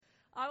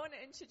I want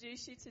to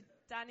introduce you to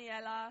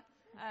Daniella.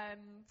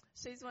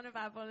 She's one of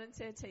our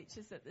volunteer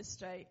teachers at the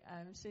street.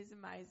 She's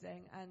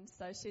amazing, and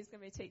so she's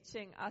going to be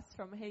teaching us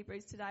from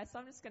Hebrews today. So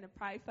I'm just going to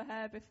pray for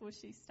her before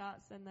she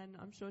starts, and then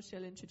I'm sure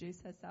she'll introduce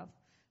herself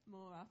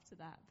more after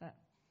that. But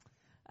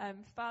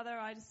Father,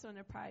 I just want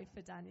to pray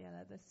for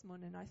Daniella this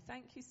morning. I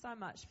thank you so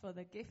much for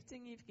the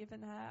gifting you've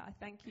given her. I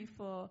thank you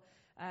for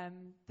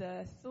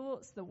the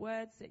thoughts, the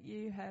words that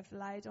you have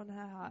laid on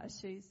her heart as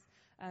she's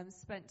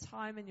spent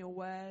time in your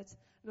word.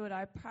 Lord,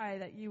 I pray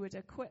that you would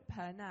equip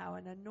her now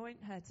and anoint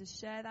her to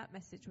share that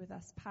message with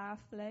us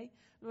powerfully.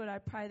 Lord, I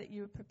pray that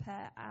you would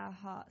prepare our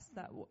hearts,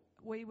 that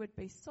we would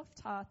be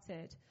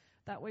soft-hearted,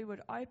 that we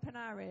would open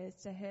our ears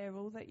to hear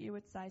all that you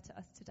would say to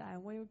us today,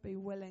 and we would be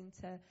willing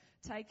to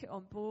take it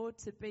on board,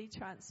 to be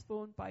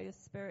transformed by your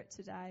Spirit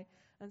today.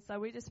 And so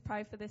we just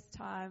pray for this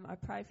time. I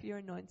pray for your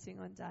anointing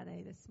on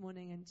Danny this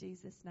morning in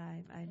Jesus'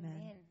 name.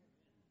 Amen.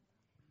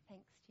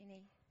 Thanks,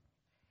 Jenny.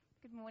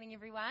 Good morning,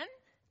 everyone.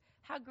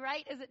 How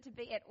great is it to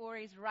be at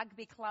Ori's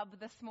Rugby Club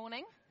this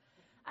morning?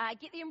 I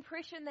get the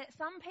impression that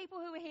some people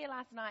who were here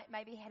last night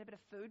maybe had a bit of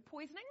food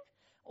poisoning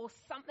or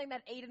something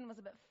that Eden was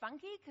a bit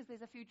funky, because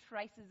there's a few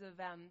traces of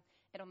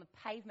it on the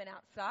pavement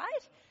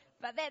outside.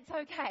 But that's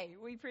okay.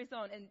 We press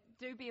on, and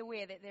do be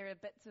aware that there are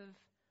bits of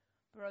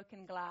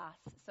broken glass.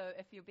 So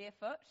if you're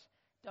barefoot,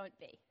 don't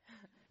be.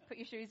 Put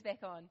your shoes back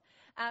on.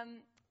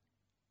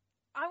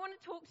 I want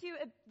to talk to you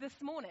this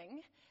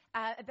morning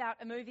about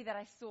a movie that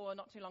I saw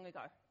not too long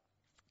ago.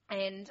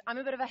 And I'm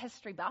a bit of a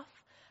history buff.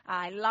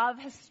 I love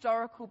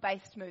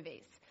historical-based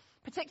movies,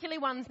 particularly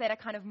ones that are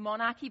kind of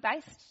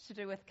monarchy-based, to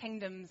do with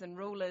kingdoms and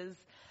rulers.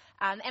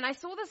 And I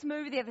saw this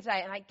movie the other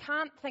day, and I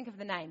can't think of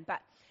the name, but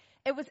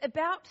it was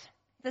about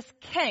this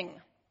king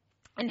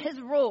and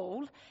his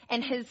rule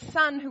and his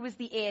son who was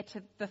the heir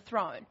to the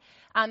throne.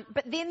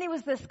 But then there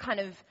was this kind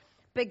of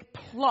big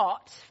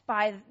plot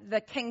by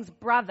the king's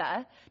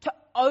brother to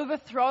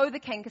overthrow the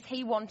king because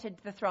he wanted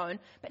the throne,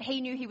 but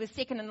he knew he was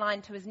second in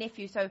line to his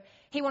nephew, so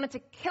he wanted to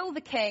kill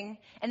the king,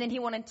 and then he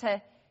wanted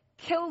to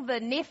kill the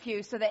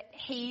nephew so that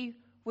he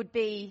would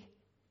be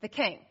the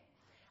king.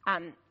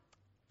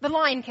 The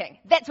Lion King.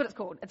 That's what it's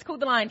called. It's called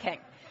The Lion King.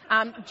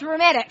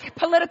 Dramatic,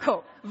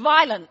 political,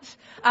 violent.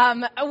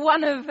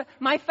 One of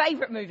my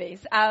favourite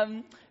movies.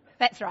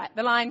 That's right,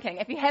 The Lion King.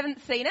 If you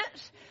haven't seen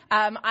it,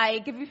 I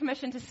give you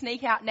permission to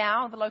sneak out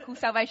now. The local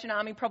Salvation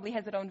Army probably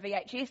has it on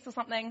VHS or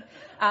something.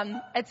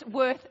 It's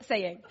worth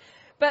seeing.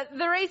 But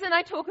the reason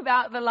I talk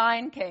about The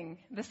Lion King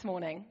this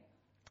morning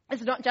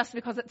is not just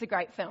because it's a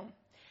great film.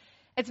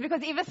 It's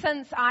because ever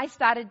since I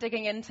started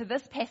digging into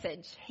this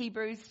passage,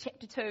 Hebrews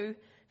chapter 2,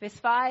 verse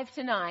 5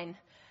 to 9,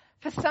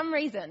 for some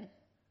reason,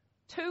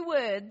 2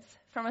 words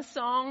from a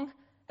song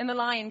in The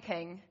Lion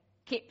King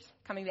kept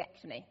coming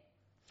back to me.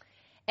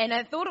 And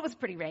I thought it was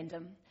pretty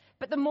random.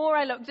 But the more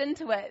I looked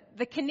into it,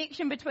 the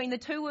connection between the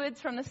 2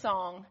 words from the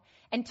song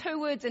and 2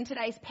 words in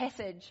today's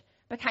passage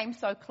became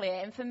so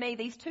clear. And for me,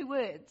 these 2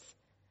 words,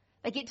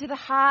 they get to the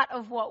heart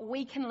of what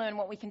we can learn,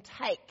 what we can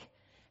take,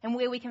 and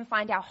where we can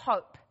find our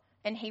hope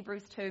in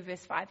Hebrews 2,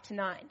 verse 5 to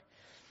 9.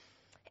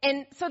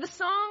 And so the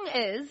song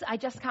is, I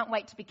Just Can't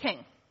Wait to Be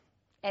King.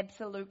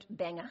 Absolute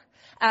banger.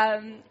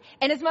 And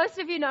as most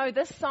of you know,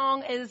 this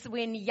song is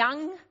when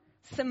young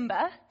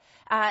Simba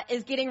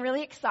is getting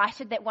really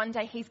excited that one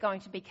day he's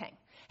going to be king.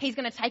 He's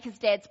going to take his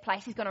dad's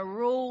place. He's going to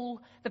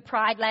rule the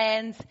Pride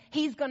Lands.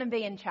 He's going to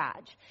be in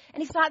charge.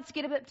 And he starts to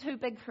get a bit too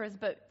big for his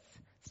boots.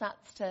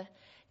 Starts to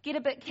get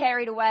a bit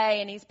carried away,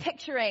 and he's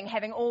picturing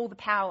having all the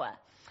power.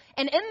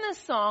 And in this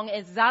song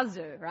is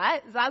Zazu,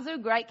 right?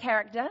 Zazu, great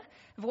character,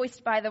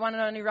 voiced by the one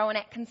and only Rowan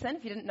Atkinson,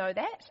 if you didn't know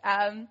that.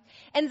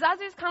 And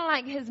Zazu's kind of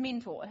like his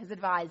mentor, his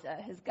advisor,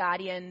 his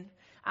guardian.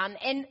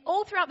 And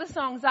all throughout the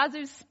song,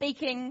 Zazu's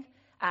speaking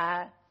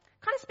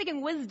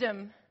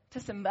wisdom to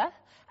Simba,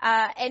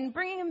 and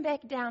bringing him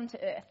back down to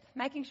earth,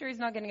 making sure he's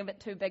not getting a bit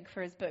too big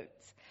for his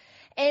boots.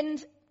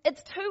 And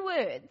it's 2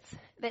 words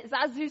that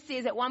Zazu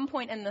says at one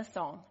point in this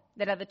song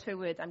that are the 2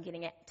 words I'm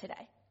getting at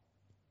today.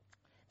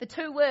 The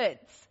 2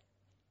 words,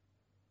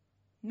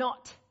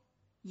 not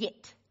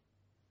yet.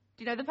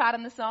 Do you know the part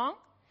in the song?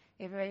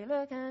 Everybody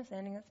look, I'm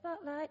standing in the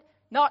spotlight.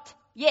 Not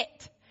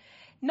yet.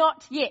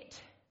 Not yet.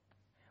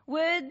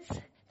 Words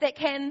that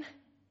can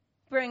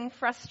bring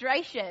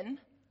frustration,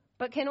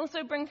 but can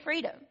also bring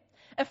freedom.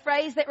 A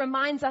phrase that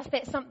reminds us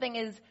that something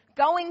is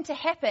going to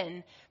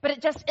happen, but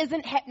it just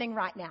isn't happening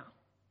right now.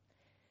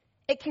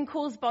 It can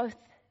cause both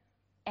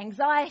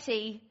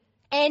anxiety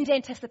and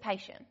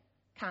anticipation,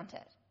 can't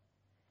it?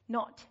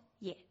 Not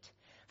yet.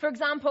 For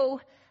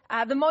example,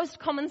 the most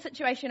common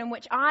situation in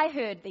which I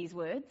heard these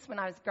words when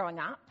I was growing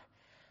up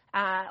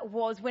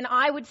was when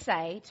I would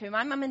say to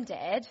my mum and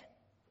dad,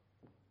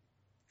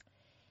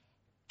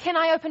 "Can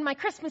I open my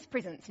Christmas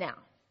presents now?"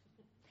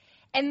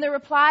 And the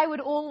reply would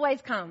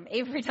always come,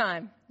 every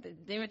time.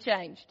 It never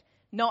changed.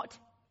 Not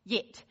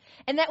yet.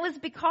 And that was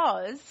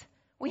because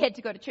we had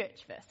to go to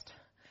church first.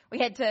 We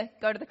had to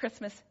go to the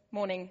Christmas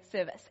morning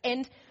service.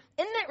 And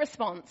in that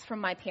response from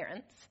my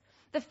parents,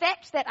 The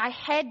fact that I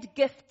had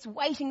gifts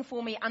waiting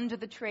for me under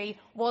the tree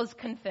was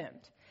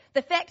confirmed.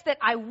 The fact that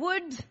I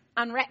would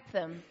unwrap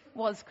them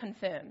was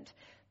confirmed.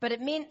 But it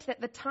meant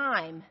that the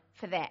time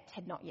for that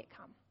had not yet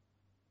come.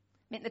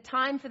 It meant the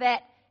time for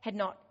that had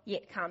not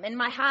yet come. In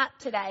my heart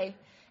today,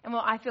 and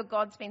what I feel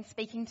God's been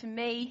speaking to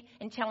me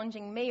and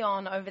challenging me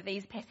on over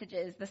these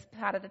passages, this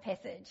part of the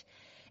passage,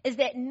 is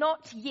that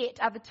not yet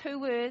are the two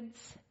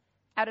words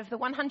out of the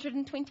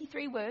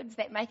 123 words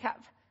that make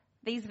up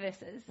these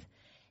verses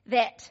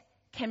that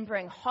can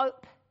bring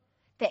hope,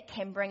 that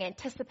can bring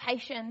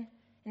anticipation,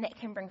 and that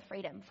can bring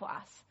freedom for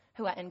us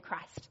who are in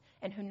Christ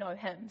and who know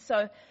Him.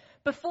 So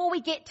before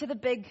we get to the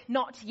big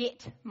not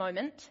yet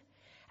moment,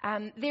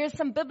 there is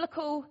some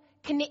biblical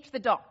connect the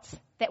dots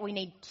that we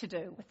need to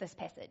do with this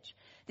passage.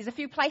 There's a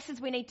few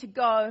places we need to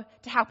go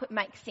to help it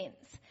make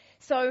sense.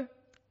 So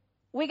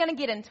we're going to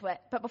get into it,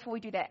 but before we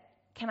do that,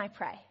 can I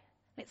pray?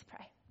 Let's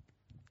pray.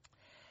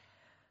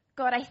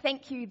 God, I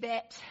thank you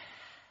that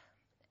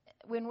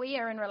when we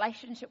are in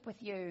relationship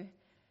with you,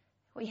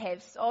 we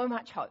have so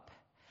much hope.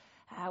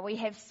 We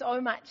have so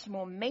much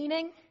more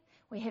meaning.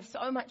 We have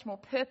so much more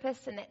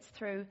purpose, and that's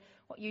through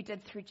what you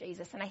did through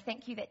Jesus. And I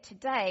thank you that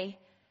today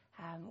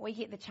we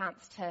get the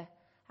chance to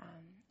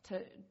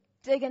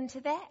dig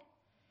into that.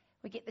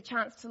 We get the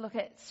chance to look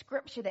at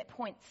Scripture that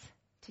points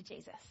to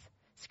Jesus.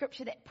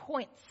 Scripture that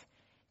points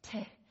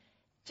to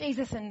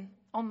Jesus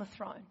on the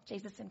throne,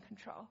 Jesus in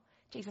control,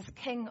 Jesus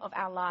King of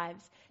our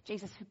lives,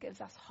 Jesus who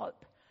gives us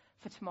hope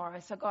for tomorrow.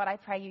 So God, I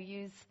pray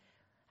you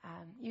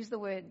use the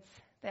words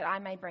that I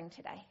may bring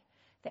today,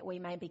 that we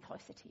may be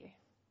closer to you.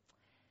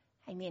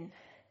 Amen.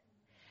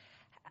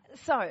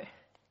 So,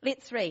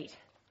 let's read.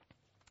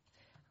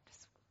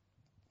 Just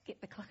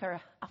get the clicker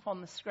up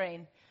on the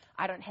screen.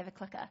 I don't have a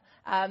clicker.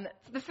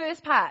 The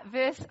first part,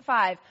 verse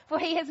 5. For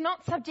he has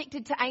not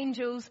subjected to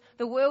angels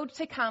the world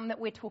to come that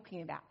we're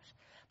talking about.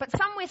 But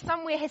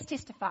somewhere has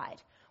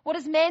testified. What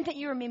is man that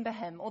you remember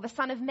him, or the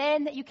son of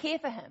man that you care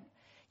for him?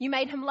 You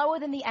made him lower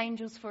than the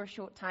angels for a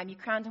short time. You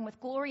crowned him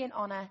with glory and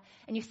honor,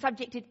 and you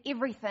subjected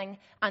everything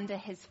under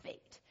his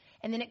feet.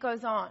 And then it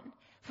goes on.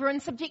 For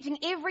in subjecting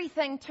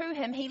everything to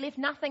him, he left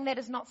nothing that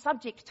is not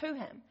subject to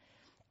him.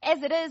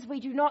 As it is, we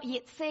do not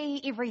yet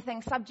see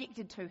everything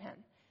subjected to him.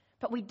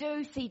 But we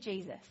do see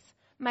Jesus,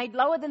 made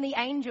lower than the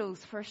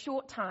angels for a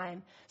short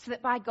time, so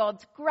that by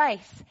God's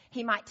grace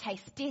he might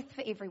taste death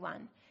for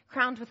everyone,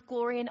 crowned with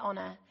glory and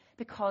honor,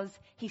 because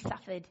he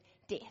suffered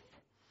death.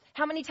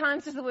 How many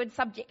times does the word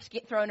subject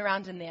get thrown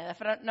around in there?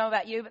 If I don't know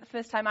about you, but the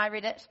first time I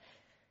read it,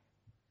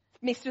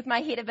 messed with my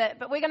head a bit.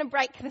 But we're going to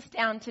break this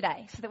down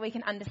today so that we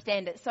can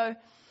understand it. So,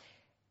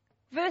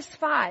 verse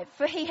 5,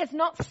 for he has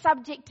not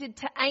subjected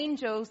to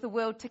angels the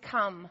world to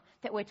come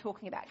that we're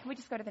talking about. Can we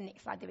just go to the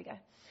next slide? There we go.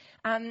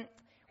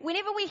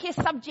 Whenever we hear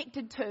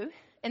subjected to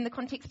in the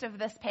context of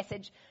this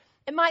passage,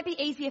 it might be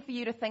easier for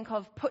you to think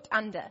of put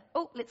under.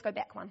 Oh, let's go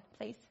back one,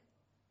 please.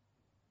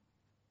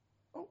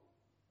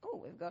 Oh,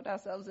 we've got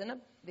ourselves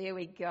in there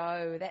we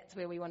go. That's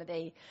where we want to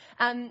be.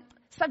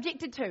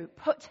 Subjected to,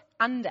 put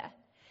under.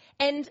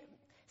 And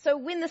so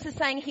when this is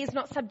saying he's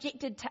not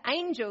subjected to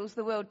angels,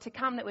 the world to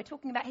come that we're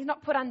talking about, he's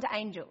not put under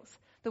angels,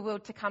 the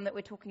world to come that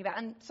we're talking about.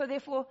 And so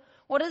therefore,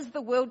 what is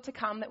the world to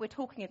come that we're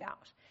talking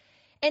about?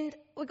 And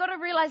we've got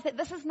to realize that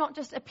this is not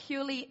just a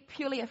purely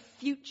a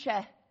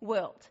future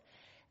world.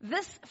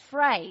 This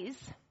phrase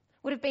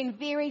would have been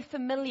very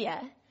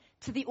familiar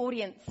to the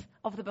audience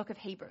of the book of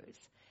Hebrews.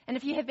 And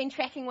if you have been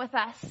tracking with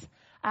us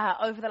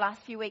over the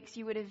last few weeks,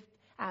 you would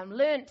have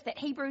learnt that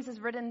Hebrews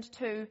is written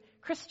to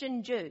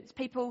Christian Jews,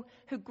 people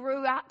who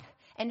grew up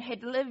and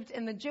had lived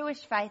in the Jewish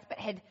faith but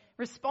had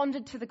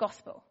responded to the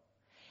gospel.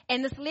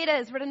 And this letter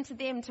is written to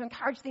them to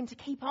encourage them to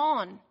keep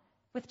on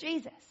with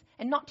Jesus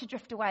and not to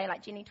drift away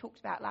like Jenny talked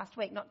about last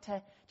week, not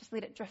to just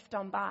let it drift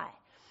on by.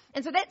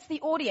 And so that's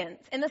the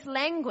audience. And this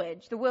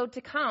language, the world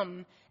to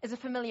come, is a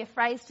familiar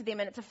phrase to them.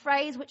 And it's a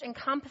phrase which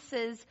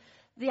encompasses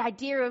the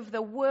idea of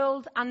the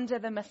world under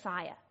the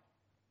Messiah.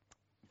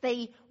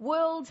 The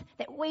world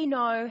that we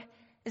know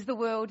is the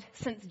world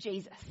since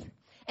Jesus.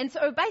 And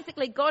so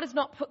basically God has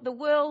not put the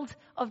world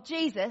of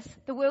Jesus,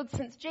 the world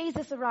since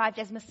Jesus arrived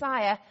as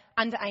Messiah,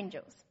 under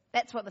angels.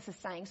 That's what this is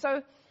saying.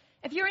 So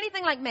if you're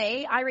anything like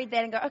me, I read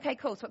that and go, okay,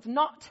 cool. So it's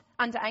not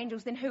under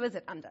angels, then who is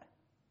it under?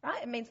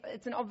 Right? It means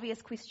it's an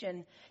obvious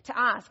question to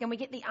ask. And we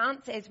get the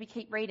answer as we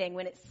keep reading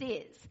when it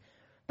says,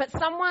 but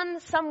someone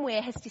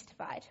somewhere has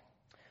testified.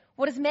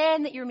 What is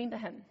man that you remember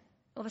him?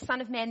 Or the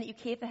son of man that you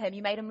care for him?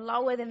 You made him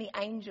lower than the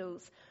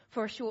angels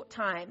for a short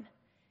time.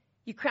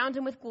 You crowned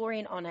him with glory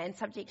and honor and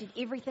subjected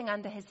everything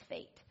under his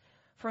feet.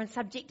 For in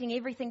subjecting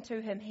everything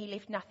to him, he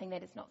left nothing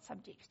that is not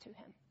subject to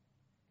him.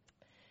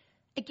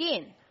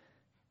 Again,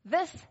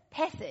 this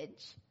passage,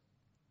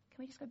 can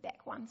we just go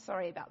back one?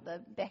 Sorry about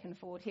the back and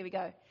forward. Here we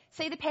go.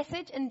 See the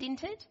passage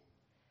indented?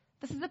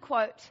 This is a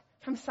quote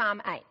from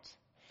Psalm 8.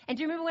 And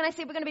do you remember when I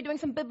said we're going to be doing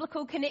some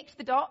biblical connect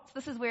the dots?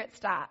 This is where it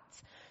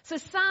starts. So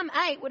Psalm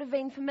 8 would have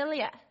been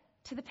familiar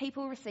to the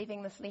people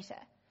receiving this letter.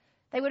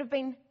 They would have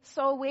been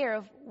so aware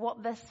of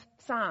what this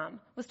psalm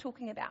was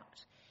talking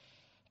about.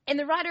 And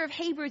the writer of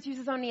Hebrews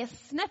uses only a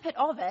snippet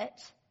of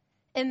it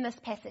in this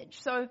passage.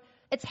 So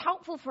it's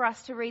helpful for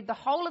us to read the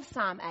whole of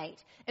Psalm 8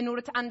 in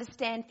order to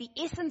understand the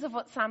essence of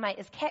what Psalm 8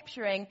 is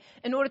capturing,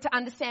 in order to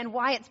understand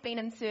why it's been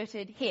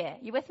inserted here.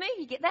 You with me?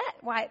 You get that?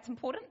 Why it's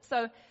important?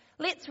 So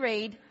let's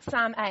read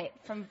Psalm 8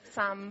 from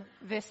Psalm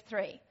verse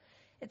 3.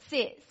 It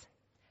says,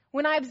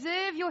 "When I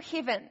observe your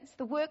heavens,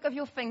 the work of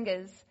your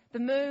fingers, the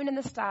moon and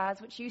the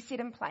stars which you set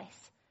in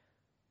place,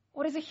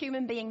 what is a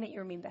human being that you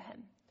remember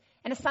him?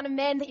 And a son of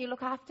man that you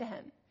look after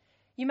him?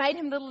 You made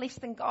him little less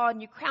than God,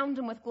 and you crowned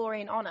him with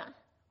glory and honor."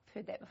 We've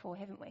heard that before,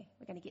 haven't we?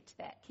 We're going to get to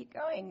that. Keep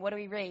going. What do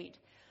we read?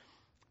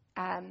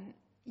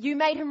 "You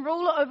made him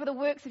ruler over the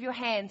works of your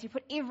hands. You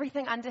put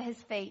everything under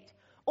his feet,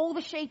 all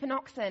the sheep and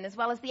oxen, as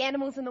well as the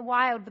animals in the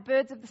wild, the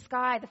birds of the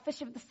sky, the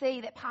fish of the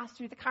sea that pass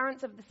through the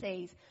currents of the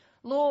seas.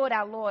 Lord,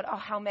 our Lord, oh,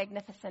 how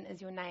magnificent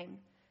is your name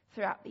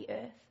throughout the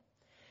earth."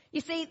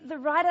 You see, the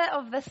writer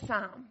of this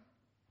psalm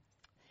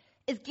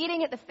is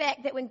getting at the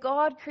fact that when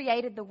God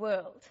created the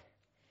world,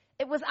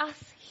 it was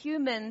us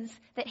humans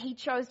that he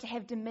chose to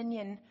have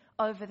dominion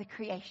over the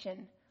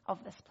creation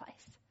of this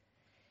place.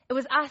 It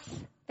was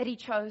us that he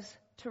chose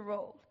to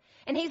rule.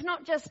 And he's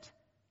not just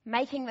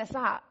making this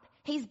up.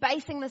 He's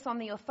basing this on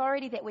the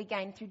authority that we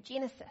gain through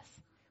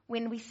Genesis,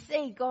 when we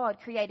see God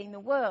creating the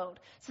world.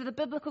 So the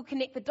biblical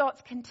connect the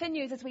dots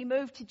continues as we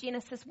move to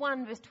Genesis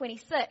 1 verse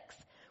 26,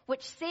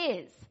 which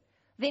says,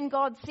 "Then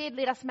God said,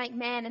 let us make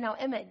man in our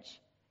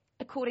image,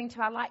 according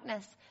to our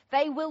likeness.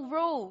 They will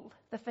rule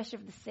the fish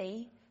of the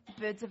sea,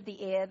 the birds of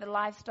the air, the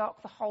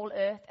livestock, the whole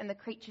earth, and the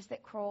creatures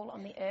that crawl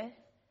on the earth."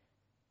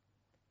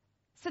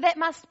 So that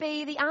must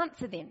be the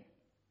answer then.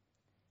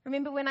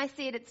 Remember when I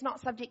said it's not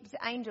subjected to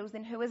angels,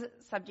 then who is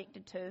it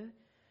subjected to?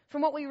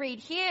 From what we read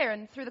here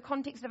and through the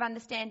context of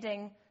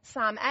understanding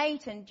Psalm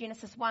 8 and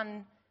Genesis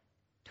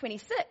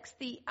 1:26,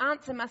 the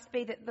answer must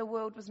be that the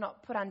world was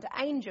not put under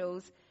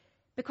angels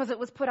because it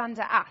was put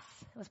under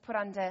us. It was put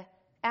under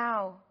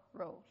our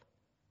rule.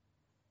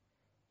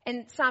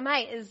 And Psalm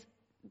 8 is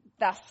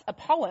thus a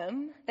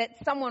poem that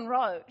someone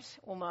wrote,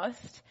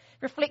 almost,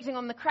 reflecting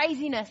on the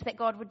craziness that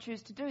God would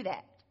choose to do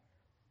that.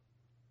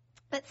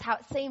 That's how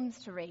it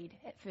seems to read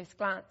at first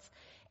glance.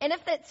 And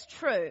if that's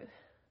true,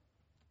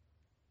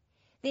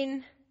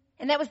 then,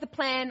 and that was the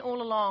plan all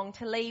along,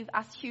 to leave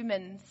us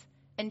humans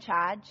in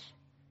charge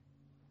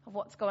of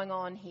what's going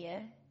on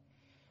here,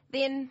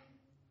 then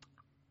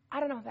I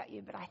don't know about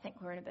you, but I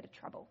think we're in a bit of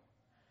trouble.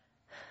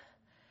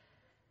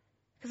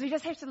 Because we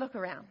just have to look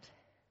around.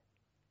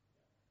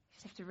 We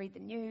just have to read the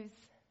news,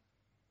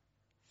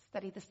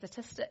 study the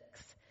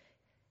statistics,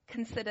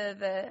 consider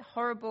the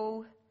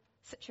horrible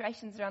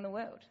situations around the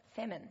world.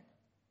 Famine,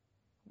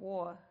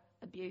 war,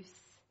 abuse,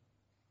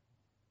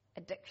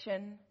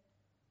 addiction,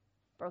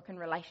 broken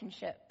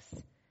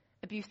relationships,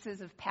 abuses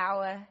of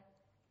power,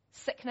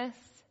 sickness.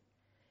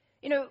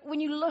 You know, when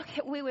you look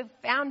at where we've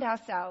found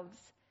ourselves,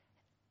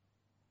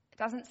 it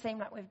doesn't seem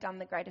like we've done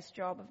the greatest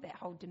job of that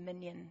whole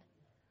dominion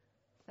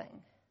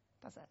thing,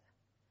 does it?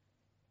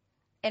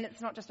 And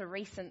it's not just a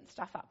recent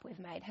stuff up we've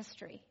made.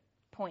 History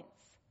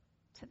points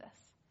to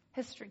this.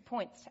 History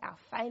points to our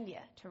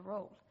failure to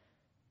rule.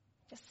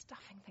 Just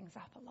stuffing things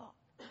up a lot.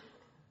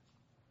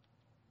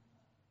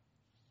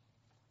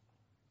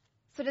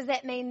 So does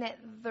that mean that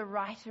the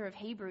writer of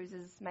Hebrews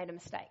has made a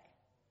mistake?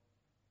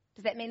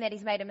 Does that mean that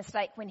he's made a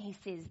mistake when he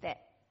says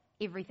that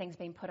everything's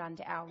been put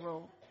under our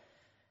rule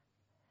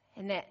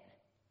and that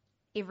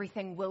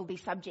everything will be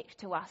subject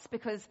to us?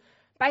 Because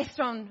based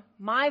on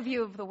my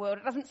view of the world,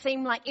 it doesn't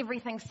seem like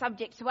everything's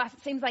subject to us.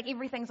 It seems like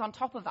everything's on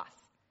top of us.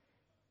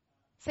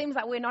 It seems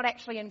like we're not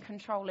actually in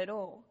control at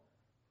all.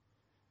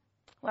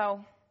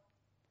 Well,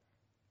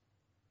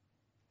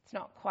 it's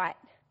not quite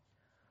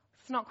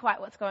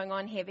what's going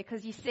on here,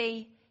 because you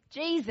see,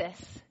 Jesus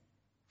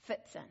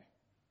fits in.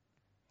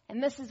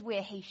 And this is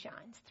where he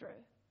shines through.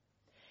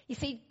 You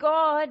see,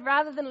 God,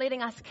 rather than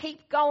letting us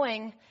keep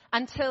going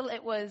until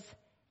it was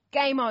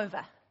game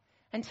over,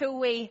 until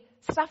we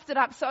stuffed it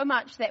up so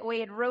much that we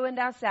had ruined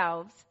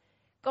ourselves,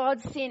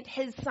 God sent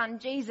his son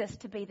Jesus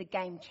to be the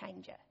game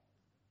changer.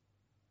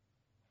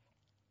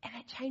 And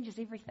that changes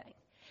everything.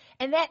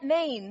 And that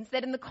means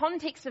that in the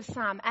context of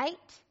Psalm 8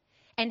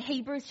 and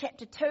Hebrews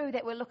chapter 2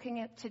 that we're looking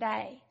at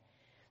today,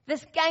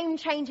 this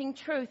game-changing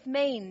truth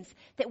means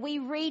that we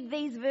read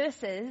these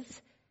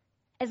verses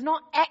as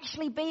not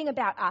actually being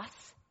about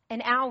us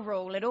and our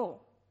rule at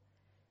all.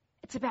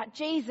 It's about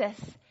Jesus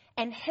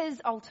and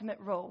his ultimate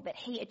rule that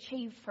he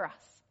achieved for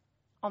us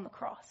on the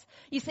cross.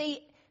 You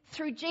see,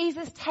 through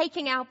Jesus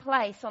taking our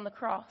place on the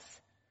cross,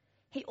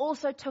 he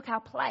also took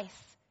our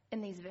place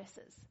in these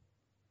verses.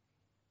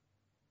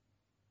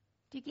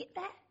 Do you get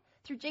that?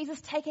 Through Jesus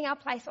taking our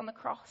place on the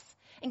cross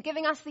and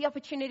giving us the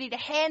opportunity to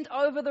hand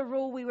over the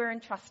rule we were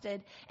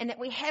entrusted and that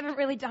we haven't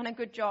really done a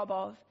good job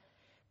of,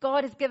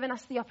 God has given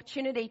us the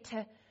opportunity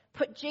to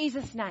put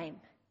Jesus' name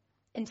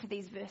into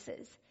these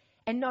verses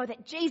and know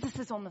that Jesus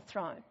is on the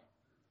throne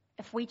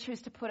if we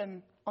choose to put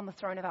him on the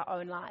throne of our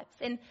own lives.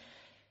 And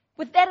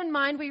with that in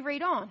mind, we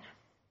read on.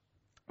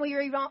 We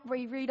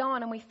read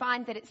on and we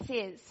find that it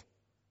says,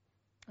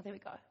 Oh, there we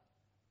go.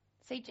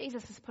 See,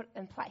 Jesus is put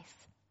in place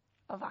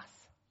of us.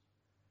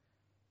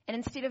 And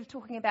instead of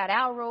talking about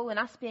our rule and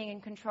us being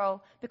in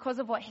control because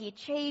of what he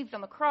achieved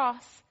on the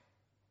cross,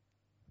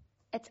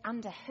 it's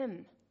under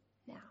him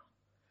now.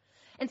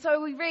 And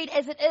so we read,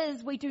 as it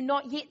is, we do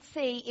not yet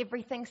see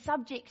everything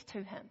subject to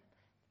him.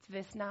 It's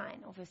verse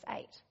 9 or verse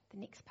 8, the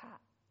next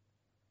part.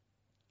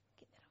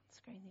 Get that on the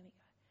screen, there we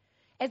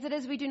go. As it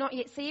is, we do not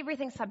yet see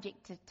everything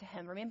subject to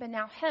him. Remember,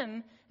 now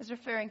him is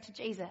referring to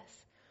Jesus.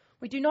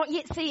 We do not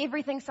yet see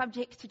everything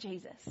subject to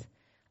Jesus.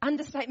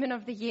 Understatement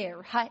of the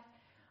year, right?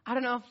 I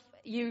don't know if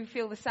you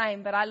feel the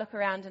same, but I look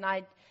around and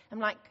I'm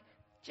like,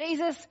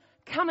 Jesus,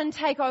 come and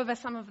take over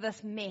some of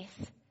this mess.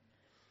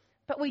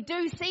 But we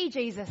do see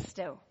Jesus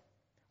still.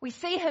 We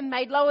see him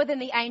made lower than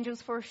the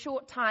angels for a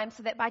short time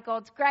so that by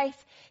God's grace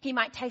he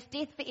might taste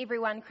death for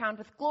everyone, crowned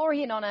with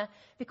glory and honor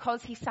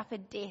because he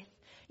suffered death.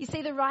 You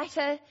see, the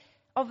writer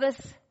of this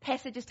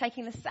passage is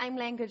taking the same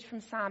language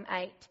from Psalm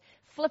 8,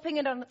 flipping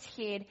it on its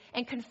head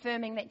and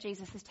confirming that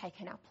Jesus has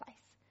taken our place.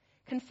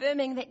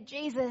 Confirming that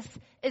Jesus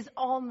is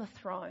on the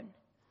throne.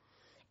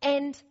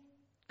 And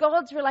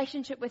God's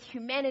relationship with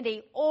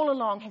humanity all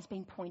along has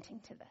been pointing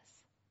to this.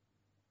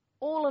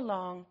 All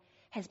along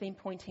has been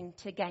pointing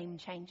to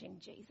game-changing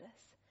Jesus.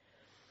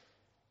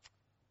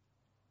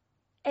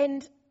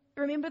 And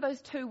remember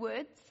those two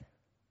words?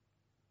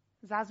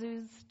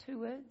 Zazu's two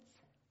words?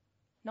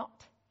 Not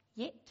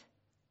yet.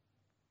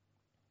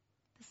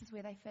 This is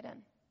where they fit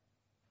in.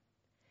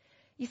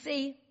 You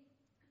see,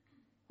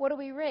 what do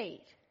we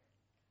read?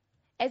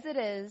 As it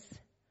is,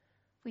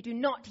 we do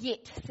not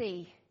yet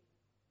see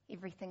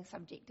everything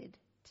subjected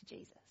to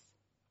Jesus.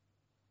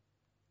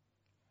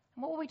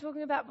 And what were we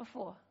talking about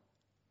before?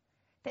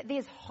 That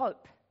there's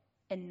hope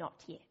in not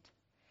yet.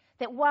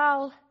 That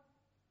while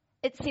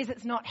it says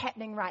it's not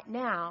happening right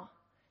now,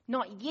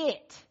 not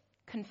yet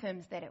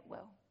confirms that it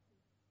will.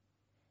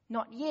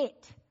 Not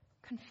yet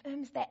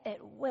confirms that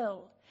it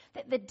will.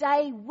 That the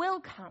day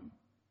will come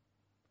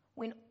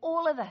when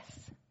all of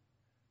this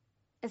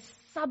is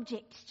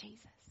subject to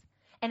Jesus.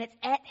 And it's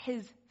at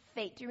his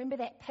feet. Do you remember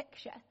that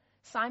picture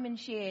Simon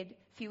shared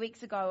a few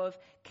weeks ago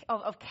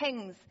of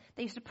kings?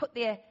 They used to put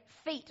their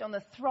feet on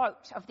the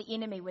throat of the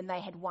enemy when they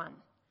had won.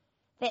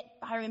 That,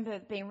 I remember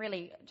being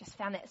really, just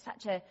found that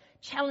such a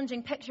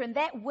challenging picture, and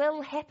that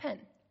will happen.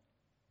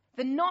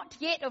 The not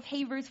yet of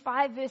Hebrews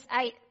 5 verse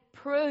 8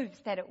 proves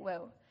that it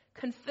will,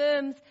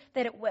 confirms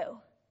that it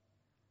will.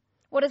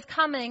 What is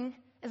coming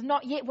is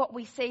not yet what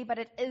we see, but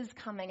it is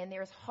coming, and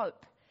there is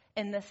hope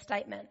in this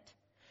statement.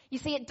 You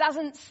see, it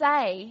doesn't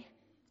say,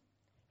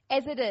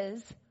 as it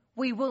is,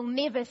 we will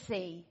never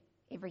see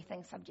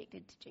everything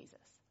subjected to Jesus,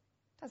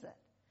 does it?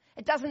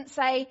 It doesn't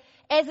say,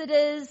 as it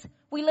is,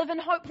 we live in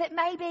hope that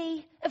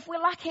maybe, if we're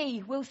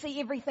lucky, we'll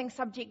see everything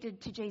subjected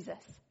to Jesus.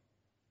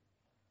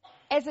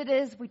 As it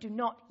is, we do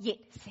not yet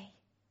see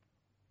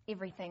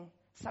everything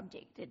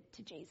subjected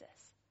to Jesus.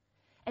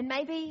 And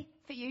maybe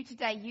for you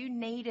today, you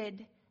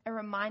needed a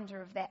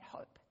reminder of that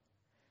hope.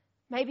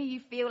 Maybe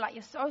you feel like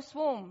you're so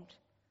swarmed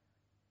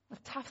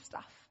with tough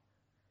stuff.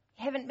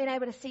 You haven't been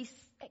able to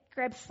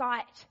grab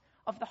sight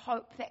of the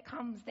hope that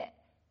comes, that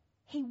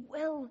he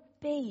will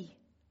be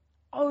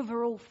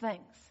over all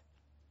things.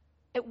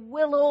 It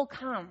will all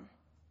come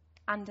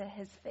under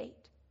his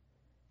feet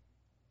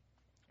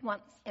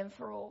once and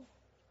for all.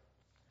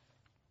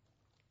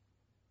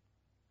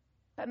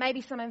 But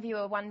maybe some of you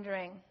are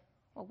wondering,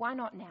 well, why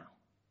not now?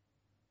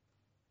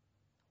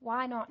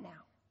 Why not now?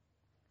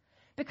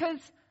 Because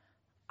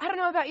I don't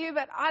know about you,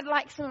 but I'd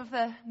like some of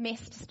the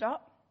mess to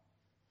stop.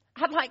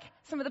 I'd like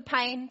some of the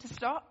pain to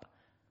stop.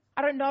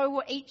 I don't know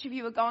what each of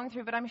you are going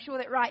through, but I'm sure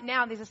that right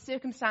now there's a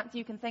circumstance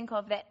you can think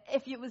of that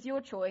if it was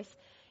your choice,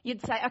 you'd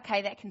say,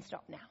 okay, that can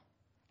stop now.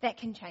 That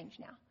can change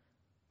now.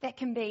 That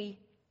can be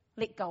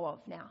let go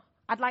of now.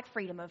 I'd like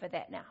freedom over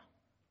that now.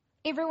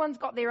 Everyone's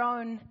got their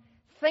own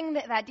thing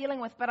that they're dealing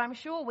with, but I'm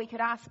sure we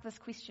could ask this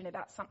question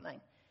about something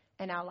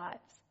in our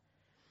lives.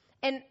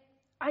 And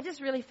I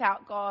just really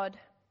felt God,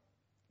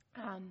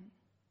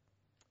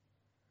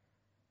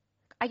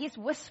 I guess,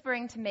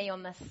 whispering to me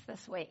on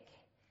this week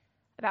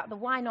about the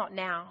why not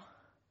now.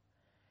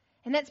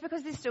 And that's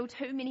because there's still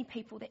too many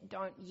people that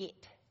don't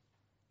yet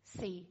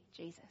see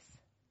Jesus.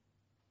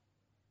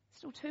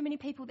 Still too many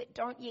people that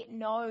don't yet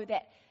know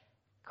that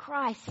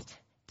Christ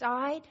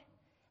died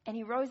and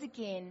he rose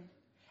again.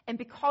 And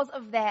because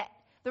of that,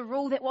 the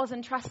rule that was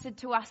entrusted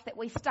to us that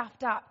we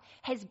stuffed up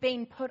has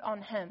been put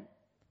on him.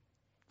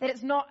 That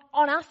it's not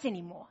on us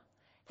anymore.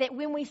 That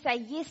when we say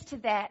yes to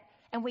that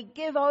and we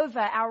give over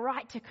our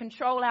right to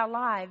control our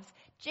lives,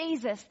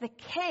 Jesus, the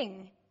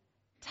King,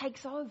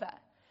 takes over.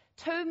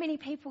 Too many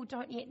people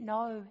don't yet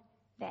know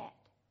that.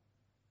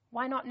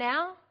 Why not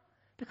now?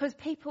 Because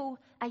people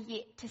are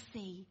yet to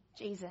see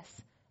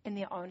Jesus in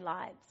their own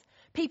lives.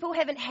 People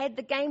haven't had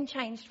the game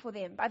changed for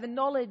them by the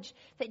knowledge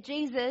that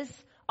Jesus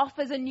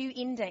offers a new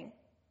ending,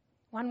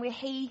 one where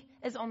he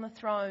is on the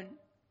throne.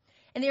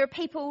 And there are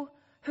people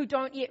who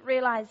don't yet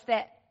realize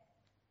that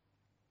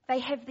they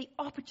have the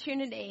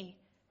opportunity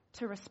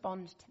to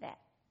respond to that.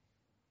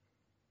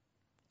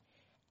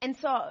 And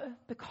so,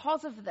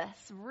 because of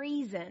this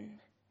reason,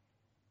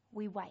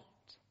 we wait.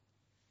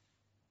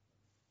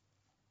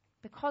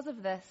 Because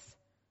of this,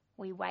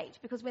 we wait.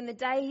 Because when the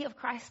day of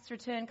Christ's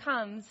return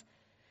comes,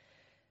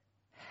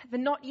 the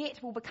not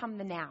yet will become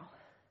the now.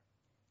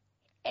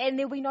 And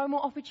there will be no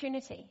more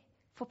opportunity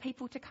for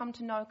people to come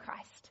to know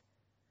Christ.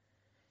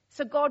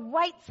 So God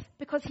waits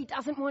because he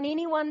doesn't want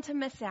anyone to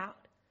miss out.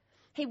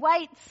 He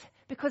waits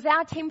because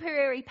our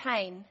temporary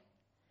pain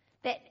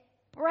that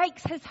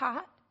breaks his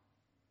heart,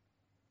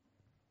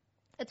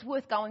 it's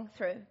worth going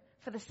through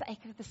for the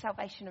sake of the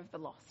salvation of the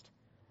lost.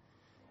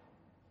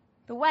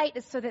 The wait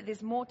is so that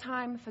there's more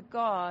time for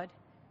God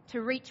to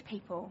reach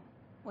people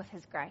with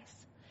his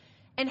grace.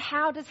 And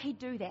how does he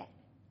do that?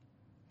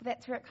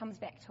 That's where it comes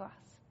back to us.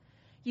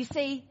 You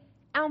see,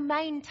 our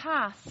main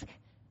task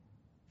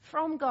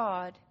from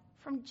God,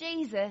 from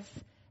Jesus,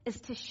 is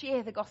to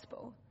share the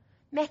gospel.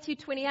 Matthew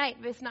 28,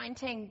 verse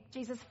 19,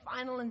 Jesus'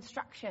 final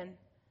instruction.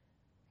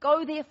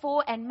 Go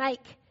therefore and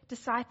make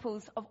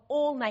disciples of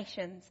all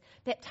nations,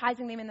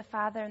 baptizing them in the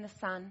Father and the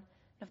Son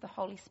and of the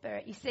Holy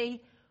Spirit. You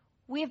see,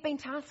 we have been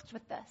tasked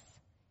with this,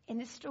 and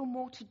there's still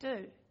more to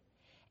do.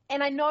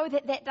 And I know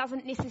that that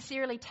doesn't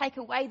necessarily take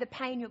away the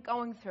pain you're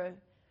going through,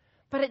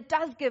 but it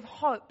does give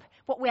hope.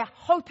 What we're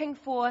hoping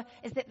for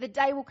is that the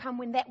day will come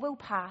when that will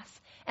pass.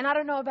 And I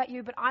don't know about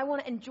you, but I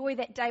want to enjoy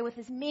that day with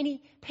as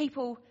many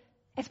people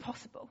as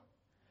possible.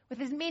 With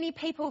as many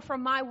people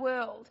from my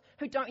world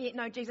who don't yet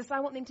know Jesus.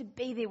 I want them to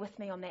be there with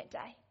me on that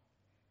day.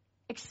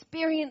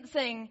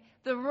 Experiencing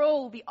the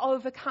rule, the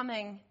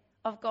overcoming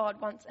of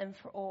God once and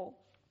for all.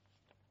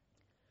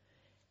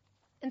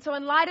 And so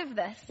in light of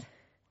this,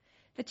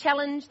 the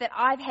challenge that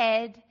I've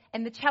had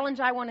and the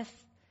challenge I want to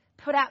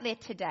put out there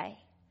today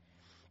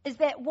is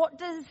that what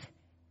does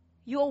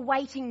your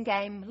waiting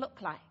game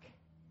look like?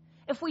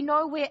 If we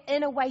know we're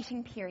in a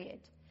waiting period,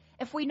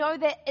 if we know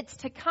that it's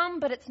to come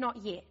but it's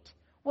not yet,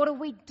 what are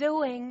we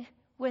doing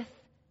with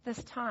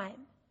this time?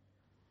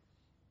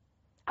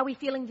 Are we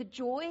feeling the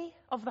joy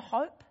of the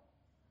hope?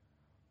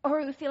 Or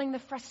are we feeling the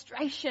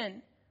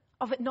frustration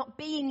of it not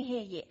being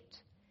here yet?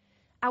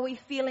 Are we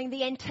feeling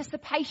the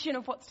anticipation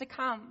of what's to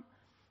come?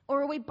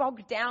 Or are we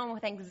bogged down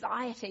with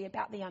anxiety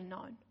about the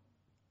unknown?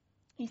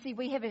 You see,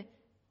 we have a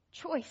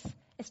choice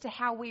as to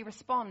how we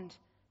respond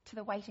to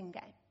the waiting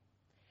game.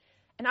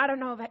 And I don't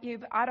know about you,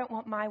 but I don't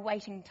want my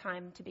waiting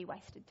time to be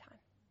wasted time.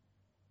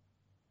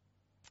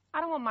 I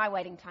don't want my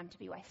waiting time to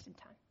be wasted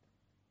time.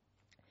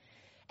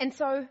 And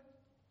so,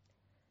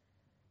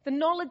 the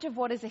knowledge of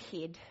what is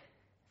ahead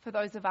for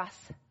those of us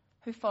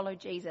who follow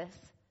Jesus,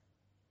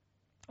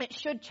 it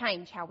should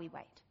change how we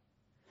wait.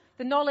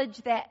 The knowledge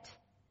that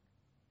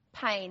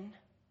pain,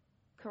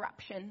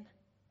 corruption,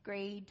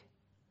 greed,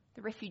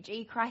 the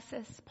refugee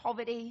crisis,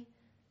 poverty,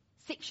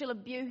 sexual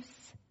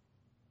abuse,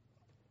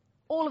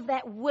 all of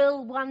that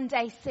will one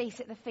day cease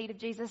at the feet of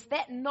Jesus.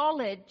 That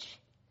knowledge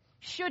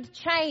should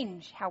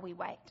change how we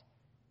wait.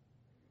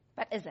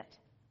 But is it?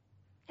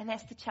 And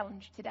that's the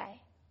challenge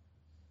today.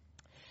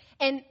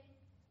 And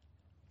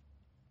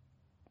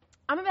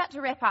I'm about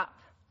to wrap up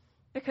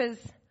because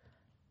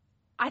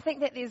I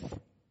think that there's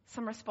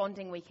some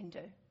responding we can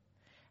do.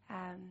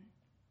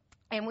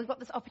 And we've got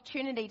this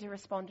opportunity to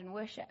respond in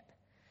worship.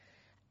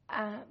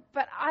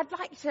 But I'd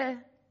like to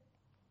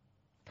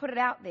put it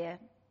out there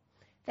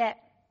that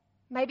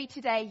maybe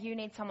today you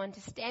need someone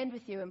to stand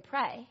with you and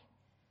pray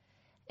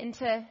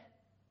into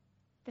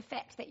the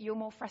fact that you're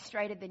more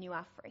frustrated than you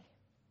are free.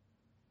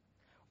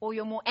 Or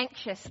you're more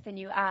anxious than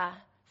you are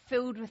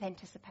filled with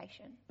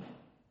anticipation.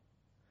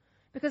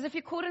 Because if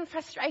you're caught in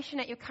frustration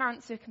at your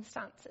current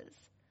circumstances,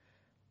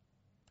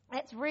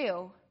 that's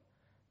real.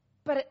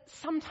 But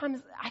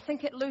sometimes I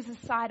think it loses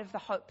sight of the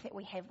hope that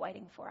we have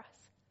waiting for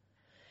us.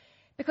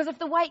 Because if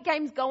the wait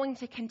game's going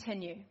to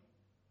continue,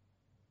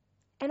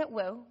 and it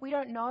will, we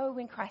don't know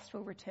when Christ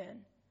will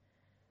return.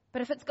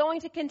 But if it's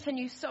going to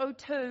continue, so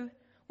too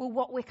will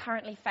what we're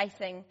currently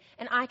facing.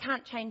 And I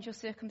can't change your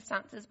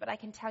circumstances, but I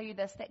can tell you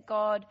this, that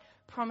God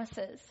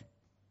promises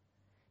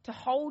to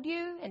hold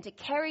you and to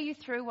carry you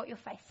through what you're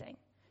facing,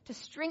 to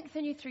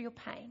strengthen you through your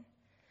pain.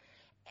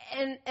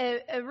 And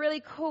a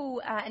really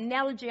cool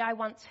analogy I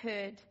once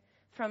heard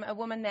from a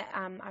woman that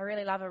I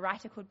really love, a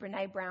writer called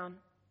Brene Brown.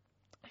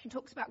 She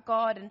talks about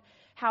God and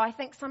how I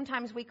think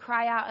sometimes we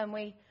cry out and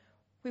we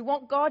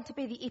want God to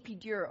be the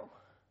epidural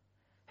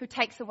who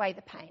takes away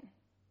the pain.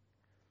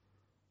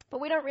 But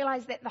we don't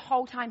realize that the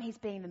whole time he's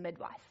being the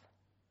midwife.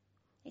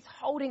 He's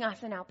holding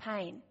us in our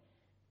pain.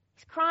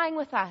 He's crying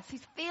with us.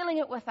 He's feeling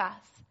it with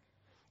us.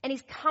 And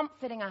he's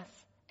comforting us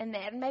in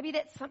that. And maybe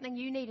that's something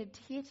you needed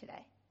to hear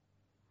today.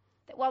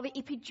 That while the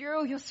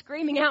epidural you're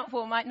screaming out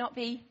for might not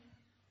be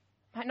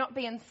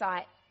in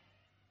sight,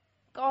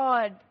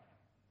 God,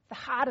 the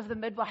heart of the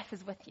midwife,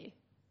 is with you,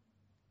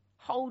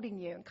 holding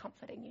you and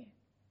comforting you.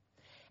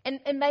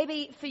 And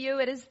maybe for you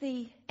it is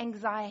the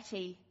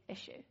anxiety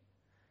issue.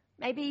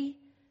 Maybe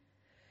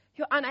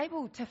you're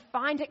unable to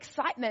find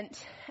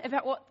excitement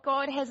about what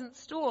God has in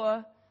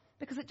store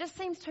because it just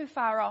seems too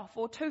far off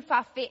or too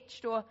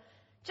far-fetched or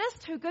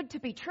just too good to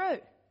be true.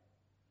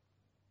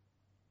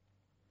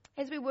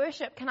 As we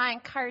worship, can I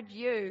encourage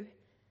you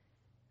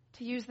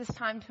to use this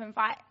time to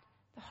invite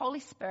the Holy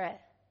Spirit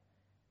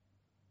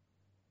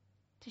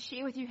to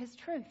share with you his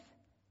truth?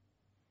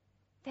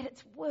 That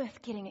it's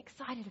worth getting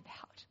excited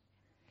about.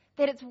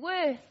 That it's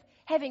worth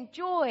having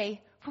joy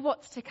for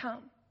what's to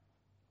come.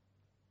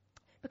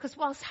 Because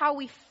whilst how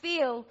we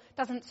feel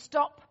doesn't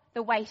stop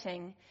the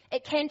waiting,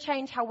 it can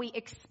change how we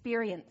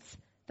experience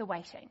the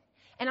waiting.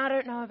 And I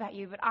don't know about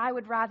you, but I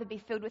would rather be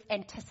filled with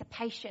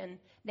anticipation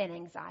than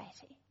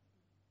anxiety.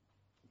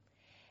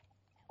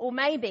 Or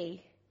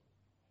maybe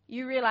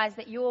you realize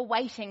that your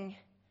waiting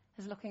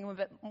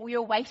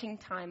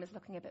time is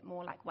looking a bit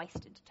more like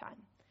wasted time.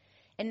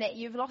 And that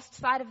you've lost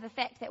sight of the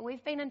fact that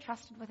we've been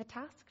entrusted with a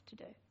task to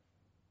do.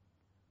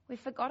 We've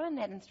forgotten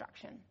that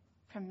instruction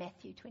from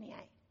Matthew 28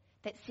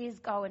 that says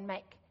go and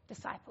make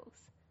disciples.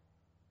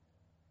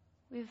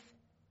 We've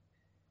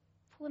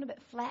fallen a bit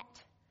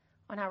flat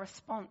on our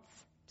response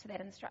to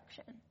that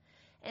instruction.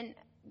 And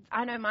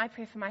I know my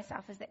prayer for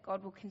myself is that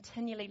God will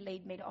continually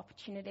lead me to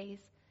opportunities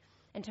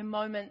and to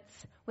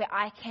moments where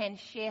I can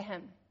share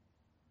him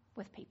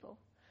with people.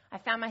 I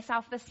found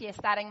myself this year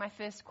starting my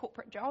first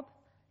corporate job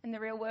in the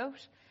real world,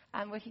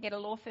 working at a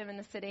law firm in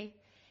the city.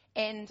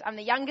 And I'm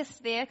the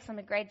youngest there because I'm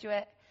a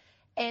graduate.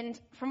 And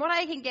from what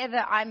I can gather,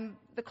 I'm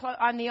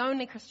the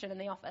only Christian in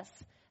the office.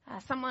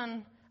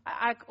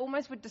 I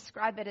almost would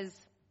describe it as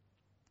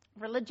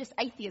religious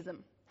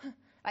atheism.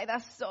 Like they're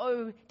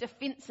so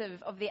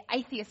defensive of their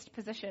atheist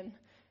position.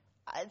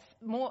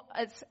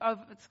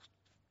 It's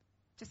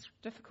just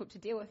difficult to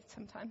deal with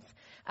sometimes.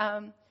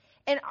 And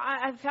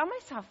I found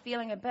myself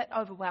feeling a bit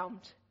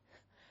overwhelmed.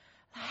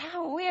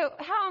 How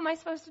am I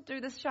supposed to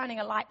do this shining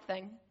a light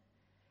thing?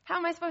 How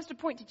am I supposed to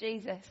point to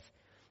Jesus?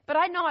 But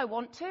I know I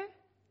want to,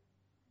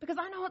 because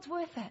I know it's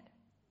worth it.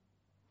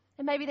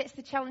 And maybe that's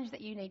the challenge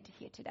that you need to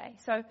hear today.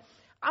 So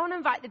I want to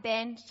invite the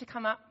band to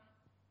come up.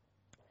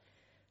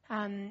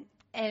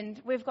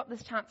 And we've got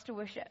this chance to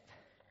worship.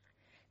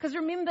 Because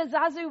remember,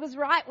 Zazu was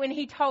right when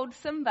he told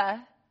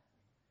Simba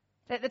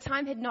that the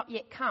time had not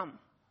yet come.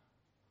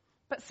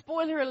 But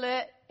spoiler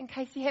alert, in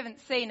case you haven't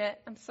seen it,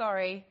 I'm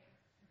sorry.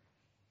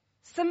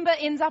 Simba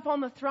ends up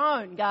on the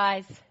throne,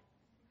 guys.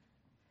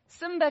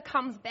 Simba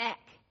comes back,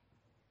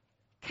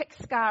 kicks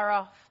Scar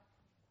off,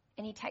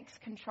 and he takes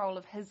control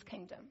of his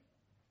kingdom.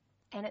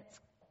 And it's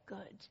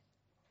good.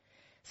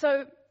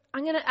 So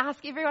I'm going to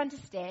ask everyone to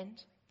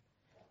stand.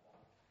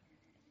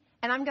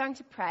 And I'm going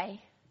to pray.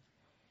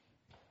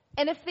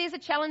 And if there's a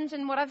challenge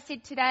in what I've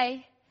said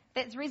today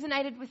that's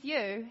resonated with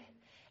you,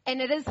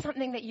 and it is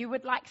something that you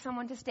would like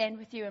someone to stand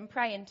with you and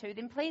pray into,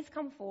 then please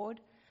come forward.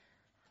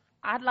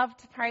 I'd love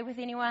to pray with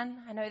anyone.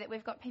 I know that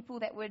we've got people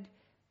that would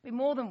be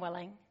more than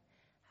willing.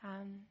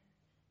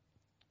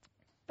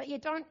 But yeah,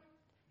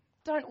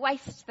 don't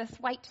waste this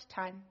wait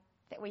time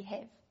that we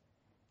have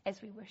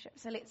as we worship.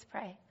 So let's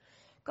pray.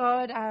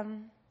 God,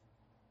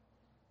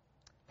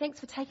 thanks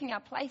for taking our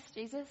place,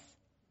 Jesus.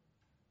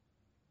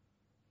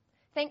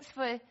 Thanks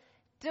for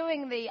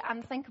doing the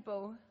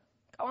unthinkable,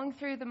 going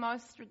through the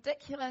most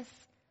ridiculous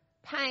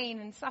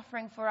pain and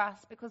suffering for us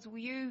because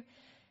you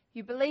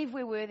believe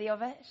we're worthy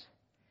of it.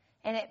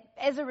 And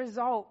as a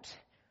result,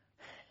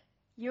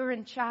 you're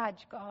in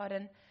charge, God.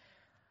 And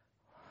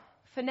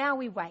for now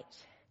we wait.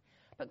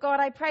 But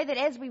God, I pray that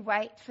as we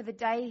wait for the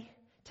day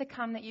to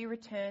come that you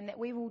return, that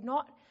we will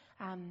not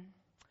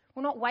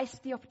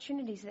waste the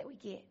opportunities that we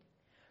get.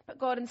 But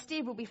God,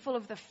 instead we'll be full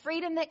of the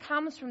freedom that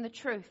comes from the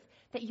truth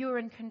that you're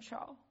in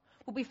control.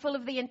 We'll be full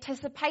of the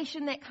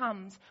anticipation that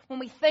comes when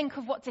we think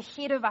of what's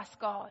ahead of us,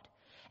 God.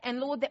 And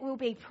Lord, that we'll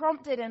be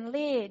prompted and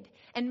led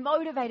and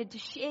motivated to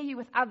share you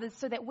with others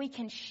so that we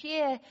can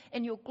share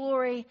in your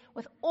glory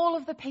with all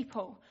of the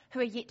people who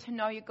are yet to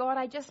know you. God,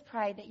 I just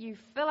pray that you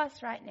fill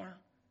us right now.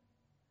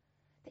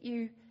 That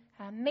you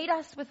meet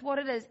us with what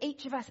it is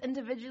each of us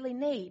individually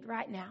need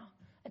right now.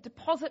 A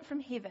deposit from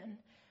heaven.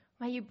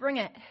 May you bring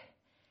it.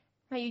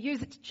 May you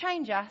use it to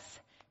change us.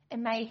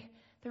 And may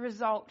the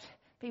result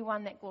be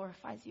one that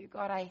glorifies you.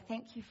 God, I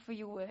thank you for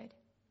your word.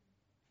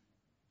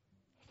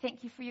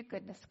 Thank you for your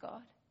goodness,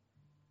 God.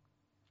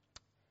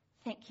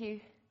 Thank you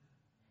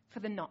for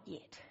the not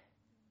yet.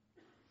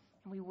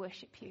 And we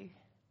worship you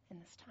in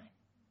this time.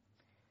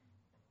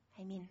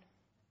 Amen.